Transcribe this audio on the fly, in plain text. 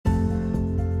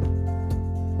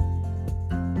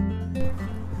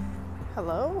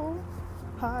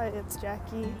Hi, it's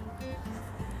Jackie.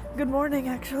 Good morning,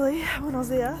 actually. Buenos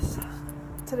dias.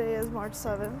 Today is March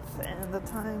 7th, and the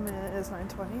time is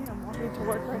 9:20. I'm walking to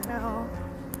work right now.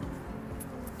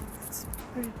 It's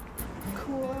pretty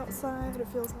cool outside. It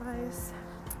feels nice.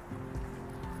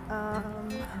 Yeah,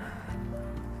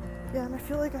 and I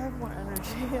feel like I have more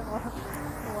energy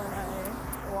when I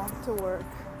walk to work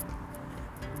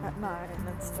at 9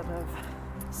 instead of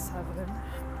 7.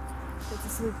 Get to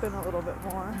sleep in a little bit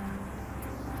more.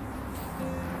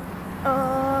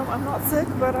 I'm not sick,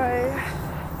 but I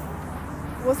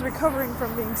was recovering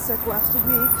from being sick last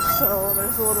week, so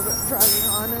there's a little bit dragging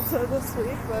on into this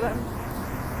week, but I'm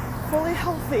fully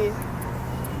healthy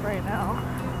right now.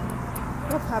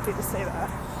 I'm happy to say that,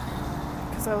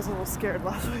 because I was a little scared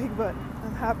last week, but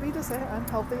I'm happy to say I'm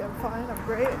healthy, I'm fine, I'm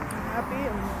great, I'm happy,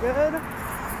 I'm good.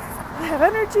 I have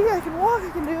energy, I can walk, I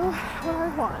can do what I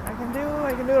want. I can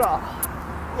do it all.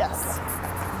 Yes.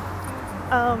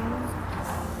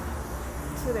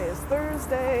 Today is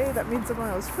Thursday. That means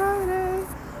tomorrow is Friday.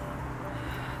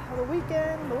 The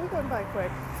weekend went by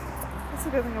quick. That's the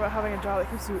good thing about having a job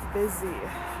that keeps you busy.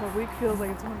 The week feels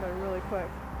like it's going by really quick.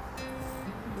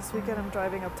 This weekend I'm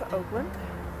driving up to Oakland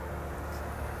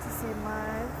to see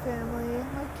my family,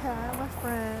 my cat, my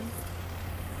friend,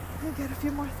 and get a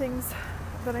few more things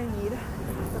that I need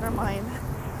that are mine.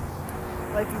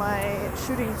 Like my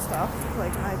shooting stuff,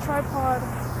 like my tripod,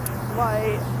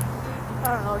 light,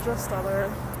 I don't know, just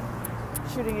other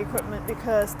shooting equipment,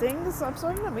 because I'm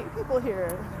starting to meet people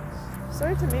here. I'm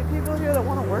starting to meet people here that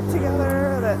want to work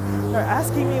together, that are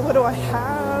asking me what do I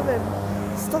have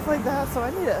and stuff like that. So I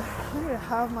need to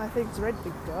have my things ready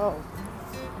to go.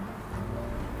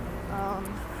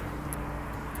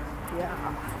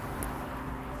 Yeah.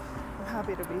 I'm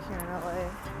happy to be here in LA.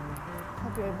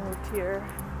 Happy I moved here.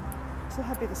 So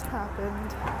happy this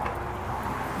happened.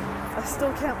 I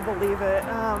still can't believe it.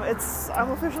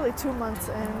 I'm officially 2 months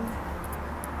in,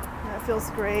 and it feels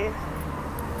great.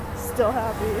 Still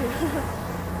happy.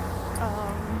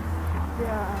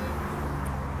 Yeah.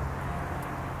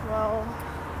 Well,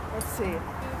 let's see.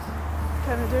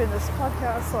 Kind of doing this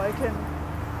podcast so I can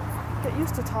get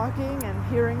used to talking and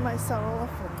hearing myself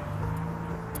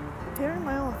and hearing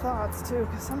my own thoughts too,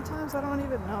 because sometimes I don't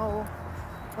even know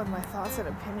what my thoughts and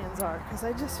opinions are, because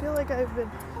I just feel like I've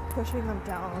been pushing them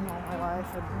down all my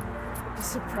life and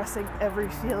just suppressing every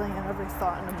feeling and every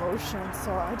thought and emotion.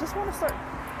 So I just want to start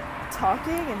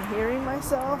talking and hearing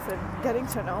myself and getting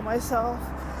to know myself.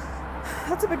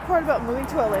 That's a big part about moving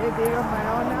to LA, being on my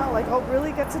own now. Like, I'll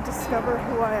really get to discover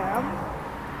who I am.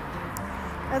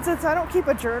 And since I don't keep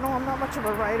a journal, I'm not much of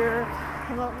a writer,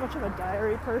 I'm not much of a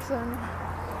diary person,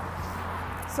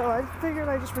 so I figured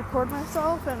I'd just record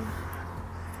myself and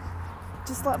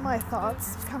just let my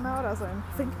thoughts come out as I'm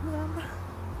thinking them.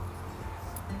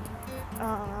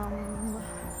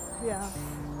 Yeah.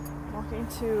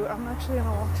 I'm actually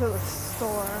gonna walk to the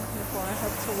store before I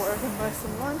head to work and buy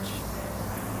some lunch.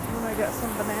 I'm gonna get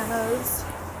some bananas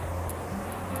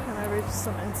and I reach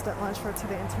some instant lunch for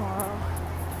today and tomorrow.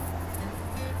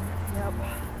 Yep.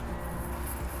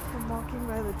 I'm walking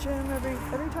by the gym.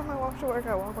 Every time I walk to work,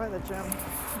 I walk by the gym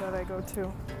that I go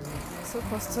to. So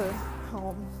close to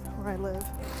home where I live.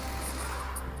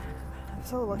 I'm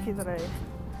so lucky that I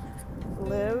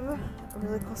live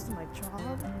really close to my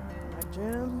job, my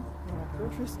gym, my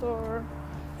grocery store.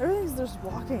 Everything's just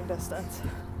walking distance.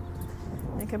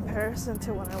 In comparison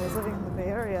to when I was living in the Bay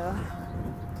Area,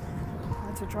 I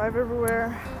had to drive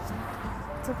everywhere.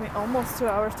 It took me almost 2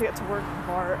 hours to get to work in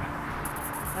BART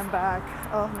and back.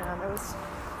 Oh man,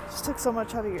 just took so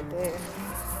much out of your day.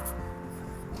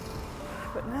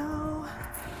 But now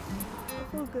I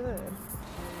feel good.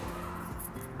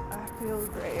 I feel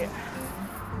great.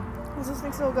 Is this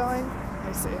thing still going? Let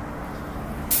me see.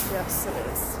 Yes, it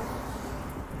is.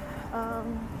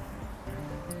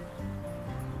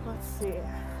 Let's see.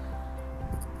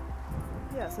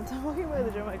 Yeah, since I'm walking by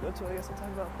the gym I go to, I guess I'll talk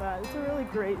about that. It's a really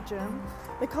great gym.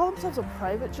 They call themselves a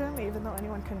private gym, even though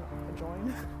anyone can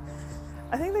join.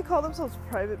 I think they call themselves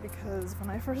private because when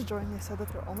I first joined, they said that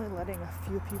they're only letting a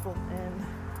few people in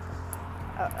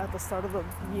at the start of the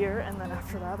year, and then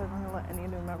after that they're not going to let any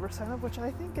new members sign up, which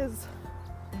I think is,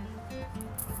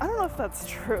 I don't know if that's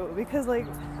true, because like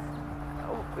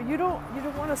you don't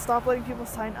want to stop letting people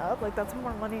sign up. Like, that's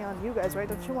more money on you guys, right?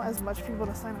 Don't you want as much people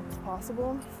to sign up as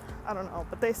possible? I don't know,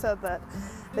 but they said that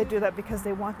they do that because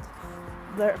they want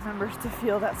their members to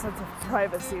feel that sense of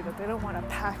privacy, that they don't want a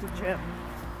packed gym.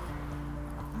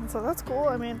 And so that's cool.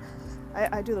 I mean,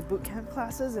 I do the boot camp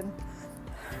classes, and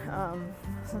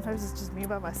sometimes it's just me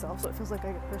by myself, so it feels like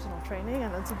I get personal training,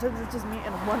 and then sometimes it's just me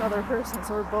and one other person,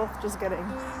 so we're both just getting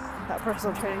that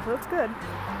personal training, so it's good.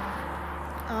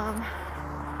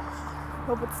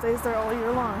 Hope it stays there all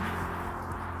year long.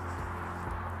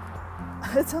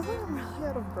 It sounds like I'm really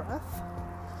out of breath,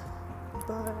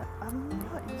 but I'm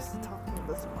not used to talking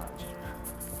this much.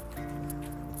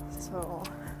 So,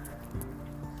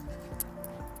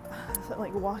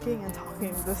 like walking and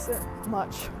talking this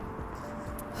much.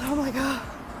 So I'm like,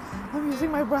 I'm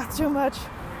using my breath too much.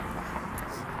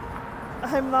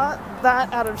 I'm not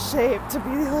that out of shape to be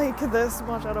like this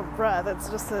much out of breath. It's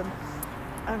just that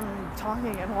I'm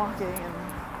talking and walking, and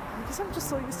I guess I'm just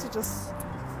so used to just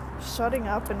shutting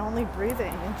up and only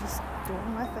breathing and just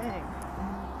doing my thing.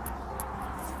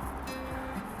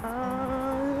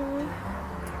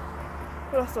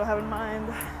 What else do I have in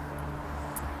mind?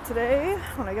 Today,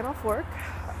 when I get off work,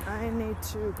 I need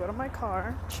to go to my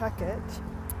car, check it,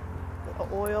 the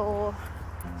oil,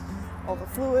 all the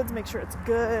fluids, make sure it's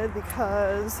good,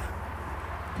 because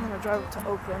I'm going to drive up to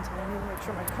Oakland, so I need to make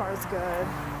sure my car is good.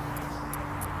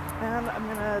 And I'm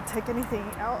going to take anything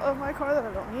out of my car that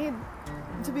I don't need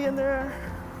to be in there.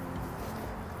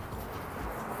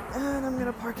 And I'm going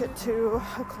to park it to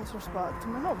a closer spot to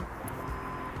my home.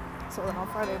 So then on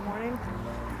Friday morning,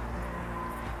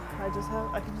 I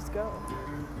can just go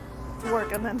to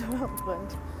work and then to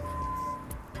Oakland.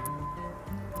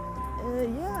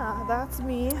 Yeah, that's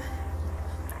me.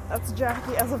 That's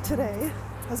Jackie as of today,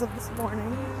 as of this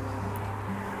morning.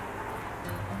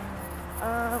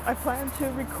 I plan to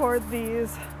record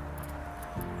these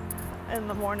in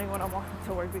the morning when I'm walking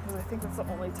to work, because I think that's the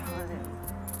only time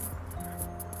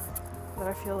that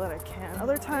I feel that I can.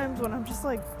 Other times when I'm just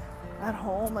like at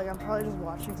home, like I'm probably just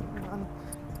watching something on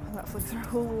Netflix or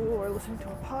Hulu, or listening to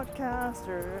a podcast,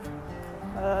 or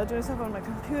doing stuff on my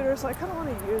computer, so I kind of want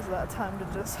to use that time to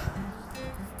just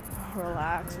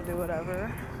relax or do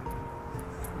whatever.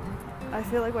 I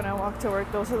feel like when I walk to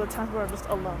work, those are the times where I'm just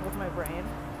alone with my brain.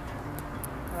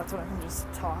 That's when I can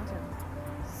just talk and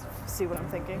see what I'm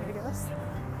thinking, I guess.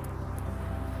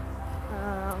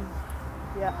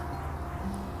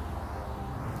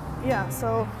 Yeah,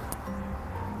 so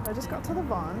I just got to the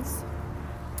Vons,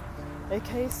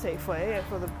 aka Safeway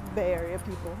for the Bay Area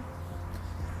people.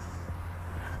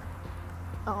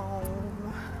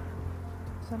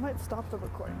 So I might stop the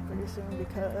recording pretty soon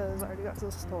because I already got to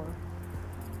the store.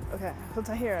 Okay, since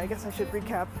I'm here, I guess I should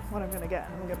recap what I'm gonna get.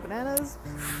 I'm gonna get bananas,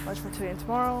 lunch for today and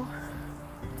tomorrow.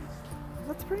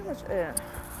 That's pretty much it.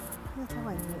 That's all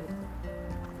I need.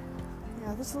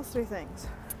 Yeah, just those three things.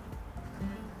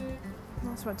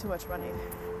 Don't spend too much money.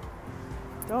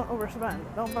 Don't overspend.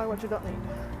 Don't buy what you don't need.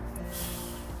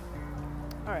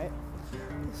 Alright,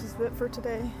 this is it for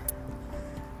today.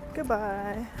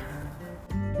 Goodbye.